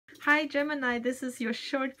Hi Gemini, this is your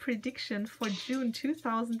short prediction for June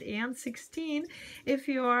 2016. If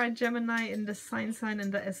you are a Gemini in the sign, in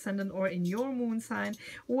the ascendant, or in your moon sign,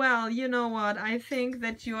 well, you know what, I think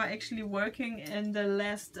that you are actually working in the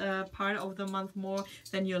last part of the month more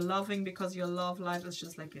than you're loving, because your love life is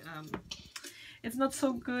just like it's not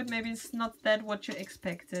so good. Maybe it's not that what you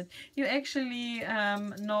expected. You actually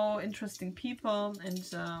know interesting people, and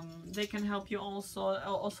they can help you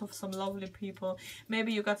also some lovely people.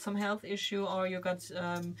 Maybe you got some health issue, or you got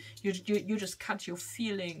you just cut your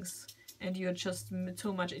feelings, and you're just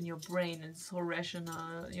too much in your brain and so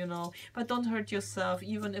rational, you know. But don't hurt yourself,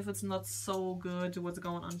 even if it's not so good what's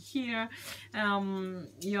going on here.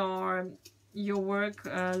 Your work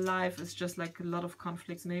life is just like a lot of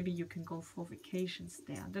conflicts. Maybe you can go for vacations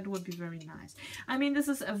there. That would be very nice. I mean, this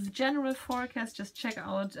is a general forecast. Just check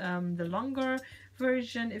out the longer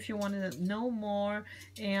version if you want to know more.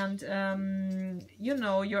 And you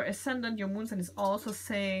know, your ascendant, your moon sign is also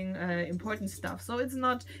saying important stuff. So it's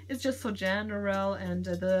just so general, and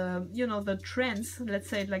the, you know, the trends, let's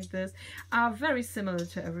say it like this, are very similar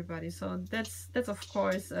to everybody. So that's of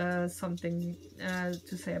course something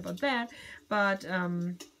to say about that. But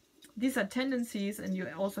these are tendencies, and you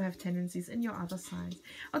also have tendencies in your other signs.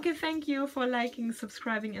 Okay, thank you for liking,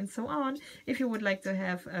 subscribing, and so on. If you would like to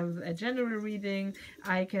have a general reading,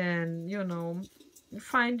 I can, you know,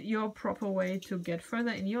 find your proper way to get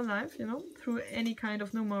further in your life, you know, through any kind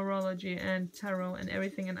of numerology and tarot and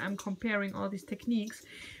everything. And I'm comparing all these techniques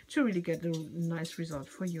to really get a nice result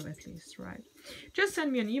for you, at least, right? Just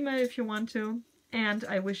send me an email if you want to. And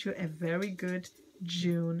I wish you a very good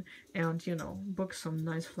June, and, you know, book some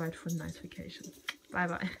nice flight for a nice vacation. Bye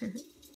bye.